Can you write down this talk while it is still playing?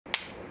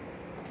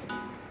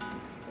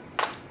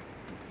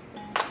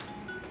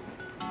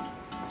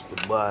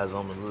boys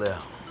on the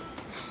left,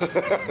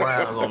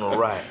 Browns on the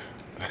right.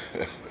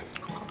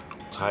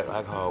 Tight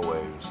like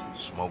hallways,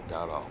 smoked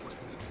out always.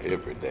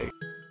 Every day.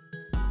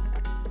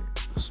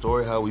 The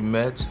story how we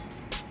met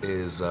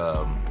is,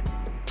 gotta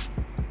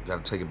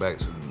take it back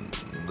to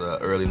the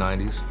early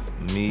 90s.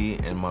 Me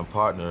and my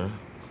partner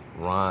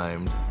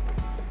rhymed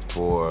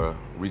for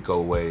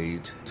Rico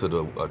Wade to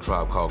the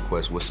Tribe Called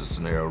Quest, What's the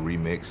Scenario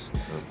remix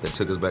that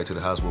took us back to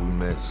the house where we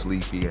met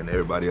Sleepy and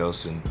everybody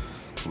else, and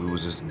we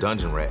was just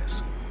dungeon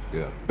rats.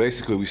 Yeah,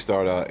 basically we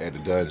started out at the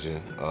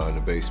dungeon in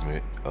the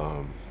basement,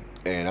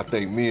 and I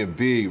think me and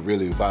Big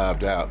really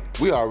vibed out.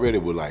 We already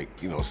were like,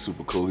 you know,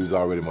 super cool. He was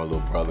already my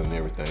little brother and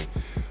everything.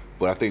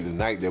 But I think the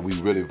night that we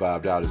really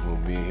vibed out is when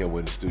me and him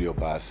went in the studio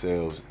by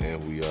ourselves,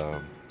 and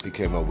he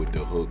came up with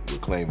the hook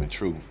with Claiming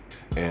True.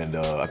 And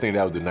I think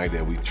that was the night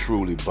that we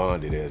truly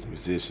bonded as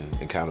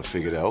musicians and kind of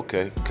figured out,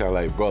 okay, kind of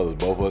like brothers,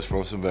 both of us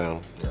from Savannah.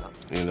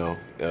 Yeah. You know,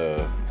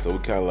 so we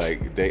kind of like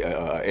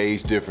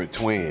age different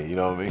twin, you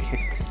know what I mean?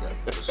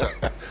 Yeah, for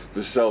sure.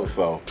 For sure,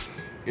 so,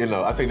 you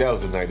know, I think that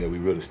was the night that we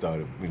really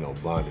started, you know,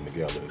 bonding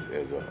together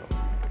as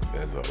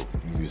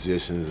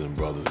musicians and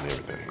brothers and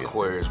everything. Yeah.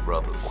 Aquarius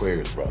brothers.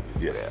 Aquarius brothers,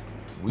 yes.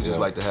 Yeah. We just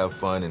like to have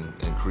fun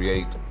and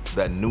create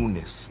that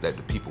newness that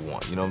the people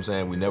want. You know what I'm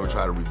saying? We never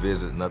try to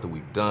revisit nothing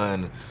we've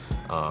done.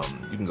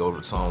 You can go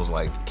to songs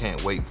like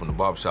Can't Wait from the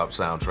Barbershop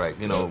soundtrack.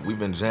 You know, we've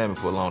been jamming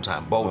for a long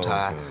time.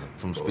 Bowtie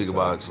from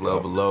Speakerbox,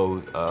 Love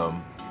Below.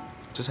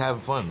 Just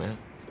having fun, man.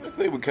 I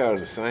think we're kind of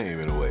the same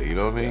in a way, you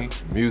know what I mean?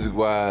 Yeah.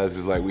 Music-wise,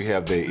 it's like we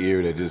have that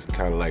ear that just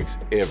kind of likes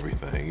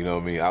everything, you know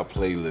what I mean? Our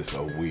playlists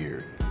are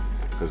weird.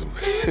 Because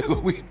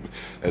we,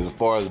 as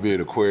far as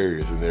being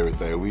Aquarius and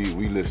everything,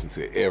 we listen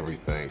to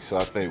everything. So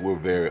I think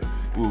we're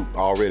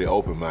already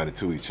open-minded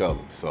to each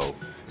other. So,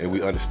 and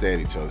we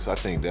understand each other. So I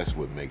think that's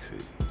what makes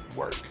it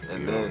work.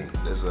 And then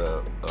there's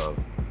a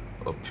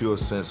pure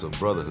sense of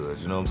brotherhood.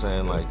 You know what I'm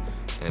saying? Like,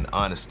 and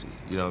honesty.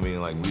 You know what I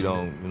mean? Like we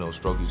don't, you know,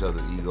 stroke each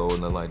other's ego or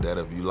nothing like that.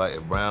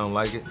 If Brown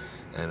like it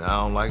and I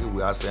don't like it,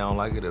 I say I don't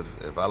like it.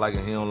 If I like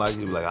it, he don't like it,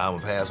 he be like, I'm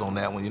gonna pass on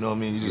that one. You know what I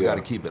mean? You just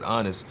gotta keep it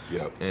honest,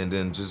 and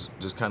then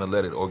just kind of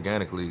let it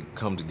organically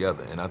come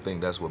together. And I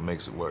think that's what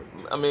makes it work.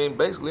 I mean,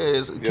 basically,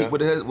 it's keep how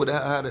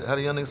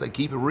the young niggas say,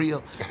 keep it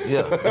real.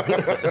 Yeah.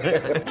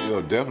 You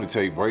know, definitely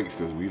take breaks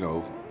because we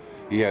know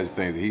he has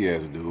things that he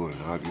has to do, and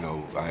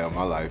I have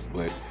my life,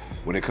 but.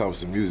 When it comes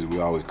to music, we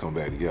always come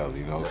back together.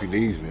 You know, if he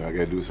needs me, I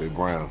gotta do is say,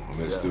 Brown,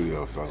 I'm at the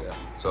studio,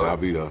 so I'll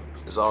be there.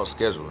 It's all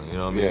scheduling, you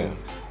know what I mean?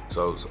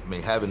 So, I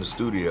mean, having the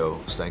studio,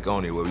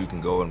 Stankonia, where you can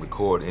go and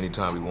record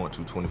anytime we want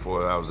to,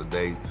 24 hours a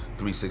day,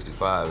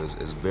 365,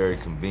 is very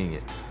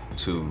convenient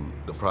to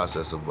the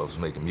process of us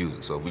making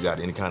music. So if we got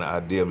any kind of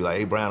idea, be like,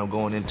 hey, Brown, I'm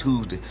going in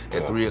Tuesday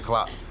at 3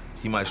 o'clock.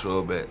 He might show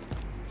up at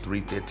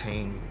 3:15,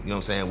 you know what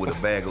I'm saying, with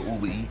a bag of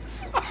Uber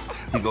Eats.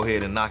 He go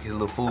ahead and knock his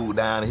little food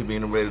down, and he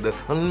being ready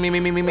to, me.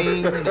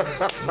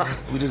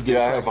 We just get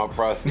I have my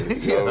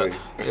process.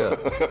 Yeah,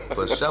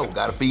 for sure,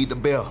 gotta feed the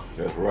bell.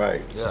 That's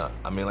right. Yeah,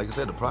 I mean, like I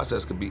said, the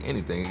process could be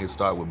anything. It can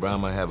start with Brown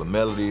might have a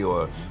melody,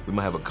 or we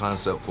might have a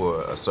concept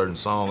for a certain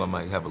song, I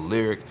might have a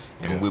lyric,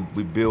 and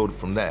we build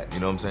from that, you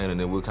know what I'm saying? And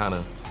then we'll kind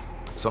of,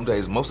 some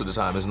days, most of the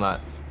time, it's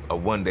not a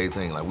one-day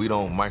thing. Like, we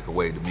don't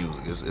microwave the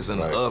music. It's in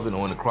the oven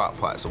or in the crock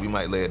pot. So we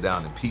might lay it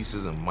down in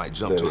pieces and might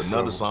jump to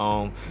another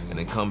song and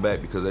then come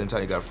back, because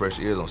anytime you got fresh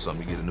ears on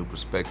something, you get a new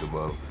perspective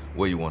of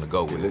where you want to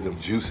go with it. Let them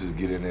juices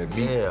get in that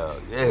meat.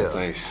 Yeah.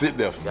 Thing sit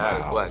there for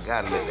gotta let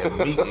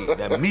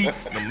that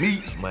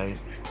meats, man.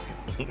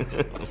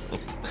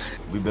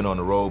 We've been on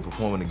the road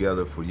performing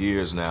together for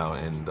years now,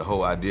 and the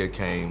whole idea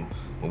came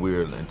when we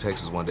were in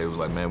Texas one day. It was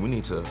like, man, we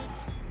need to,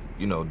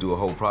 you know, do a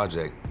whole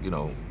project, you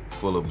know,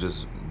 full of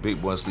just Big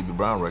Boy Sleepy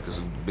Brown records,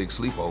 Big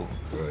Sleepover.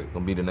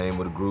 Gonna be the name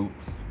of the group.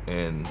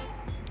 And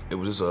it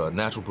was just a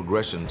natural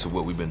progression to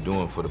what we've been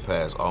doing for the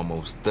past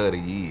almost 30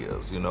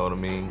 years, you know what I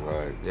mean?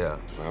 Right. Yeah.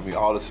 I mean,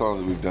 all the songs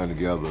that we've done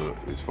together,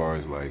 as far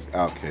as like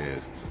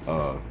OutKast,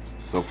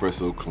 So Fresh,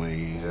 So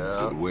Clean,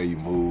 To The Way You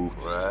Move.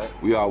 Right.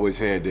 We always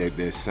had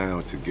that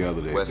sound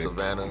together. West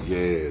Savannah.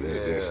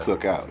 That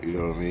stuck out, you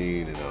know what I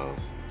mean? And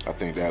I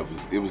think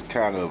it was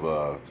kind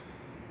of,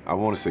 I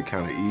want to say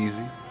kind of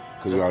easy,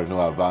 because we already know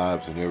our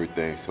vibes and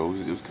everything, so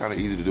it was kind of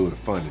easy to do and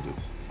fun to do.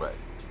 Right.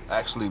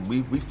 Actually,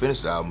 we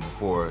finished the album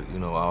before, you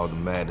know, all the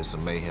madness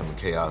and mayhem and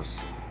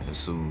chaos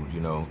ensued,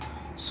 you know.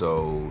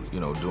 So, you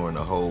know, during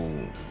the whole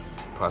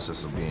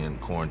process of being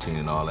quarantined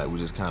and all that, we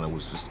just kind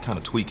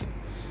of tweaking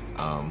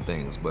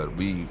things. But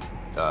we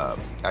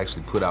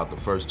actually put out the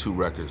first 2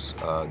 records,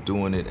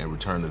 Doing It and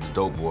Return to the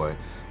Dope Boy,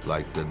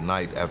 like the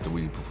night after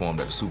we performed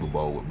at the Super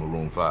Bowl with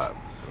Maroon 5.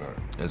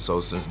 And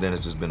so since then,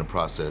 it's just been a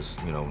process,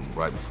 you know,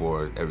 right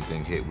before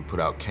everything hit, we put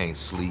out Can't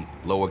Sleep,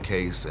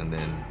 lowercase, and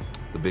then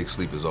The Big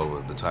Sleep Is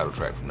Over, the title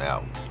track from the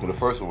album. Well, the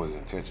first one was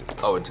Intention.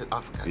 Oh,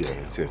 I forgot. Yeah,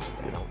 Intention.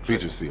 Yeah.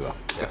 Feature CeeLo.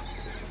 Yeah.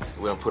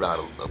 We done put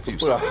out a few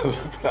put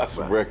out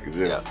some records,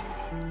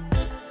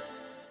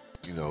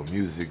 You know,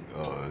 music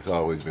has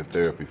always been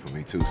therapy for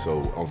me too. So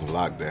on the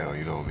lockdown,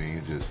 you know what I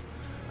mean,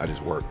 I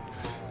just worked.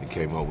 and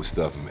came up with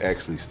stuff, and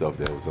actually stuff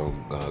that was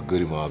on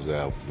Goody Mob's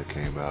album that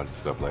came out and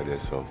stuff like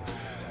that. So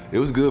it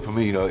was good for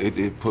me, you know.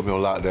 It put me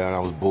on lockdown. I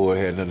was bored,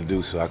 had nothing to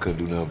do, so I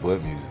couldn't do nothing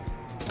but music.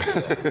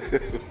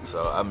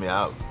 So I mean,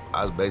 I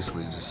was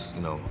basically just,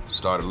 you know,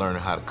 started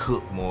learning how to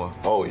cook more.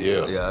 Oh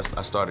yeah. Yeah,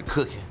 I started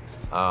cooking,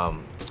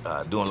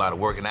 doing a lot of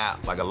working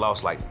out. Like I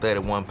lost like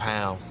 31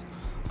 pounds.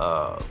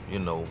 You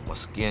know, my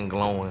skin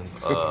glowing.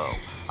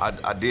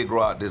 I did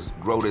grow this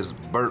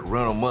Burt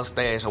Reynolds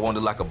mustache. I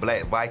wanted like a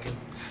black Viking,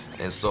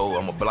 and so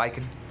I'm a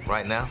Bliken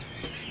right now,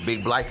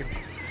 big Bliken.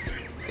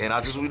 And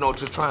I just, you know,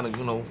 just trying to,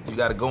 you know, you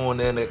got to go in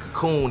there in that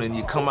cocoon and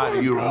you come out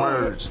and you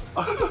emerge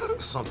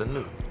something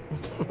new.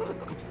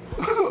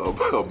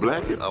 A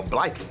Blacken? A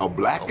Bliken. A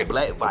Blacken. A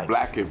black Viking. A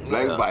Blacken.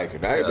 Black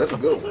Viking. Yeah. That's a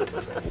good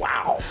one.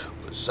 Wow.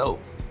 For sure.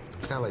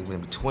 I got like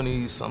maybe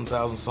 20-some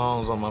thousand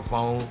songs on my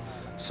phone.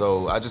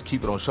 So I just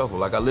keep it on shuffle.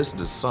 Like I listen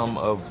to some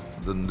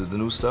of the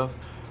new stuff,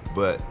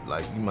 but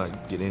like you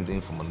might get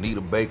anything from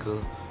Anita Baker,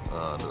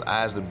 the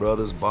Isley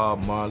Brothers,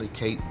 Bob Marley,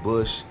 Kate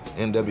Bush,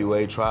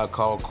 NWA, Tribe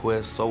Called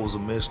Quest, Souls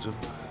of Mischief.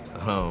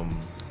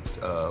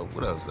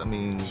 What else? I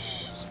mean,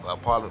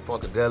 Parliament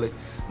Funkadelic.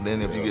 And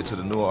then if you get to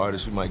the newer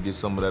artists, you might get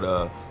some of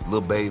that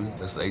Lil Baby,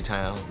 that's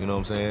A-Town, you know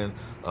what I'm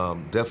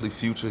saying? Definitely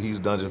Future, he's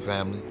Dungeon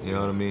Family, you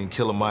know what I mean?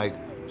 Killer Mike,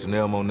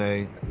 Janelle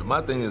Monáe.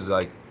 My thing is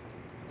like,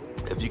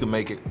 if you can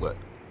make it, what,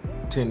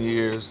 10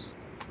 years,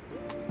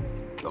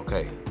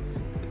 okay.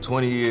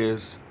 20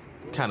 years,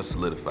 kind of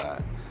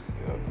solidified.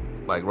 Yeah.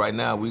 Like right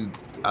now,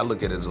 I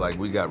look at it as like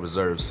we got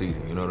reserved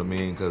seating, you know what I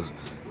mean? Because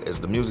as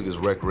the music is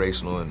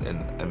recreational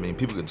and I mean,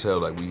 people can tell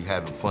like we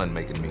having fun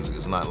making music.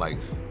 It's not like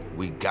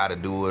we gotta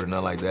do it or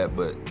nothing like that,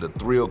 but the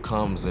thrill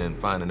comes in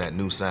finding that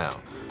new sound.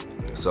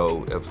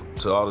 So if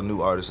to all the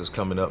new artists that's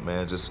coming up,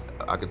 man, just,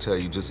 I can tell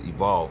you, just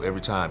evolve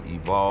every time,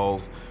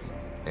 evolve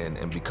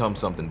and become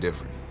something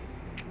different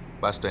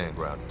by staying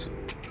grounded too.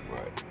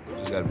 Right. You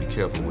just gotta be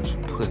careful what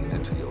you're putting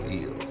into your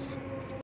ears.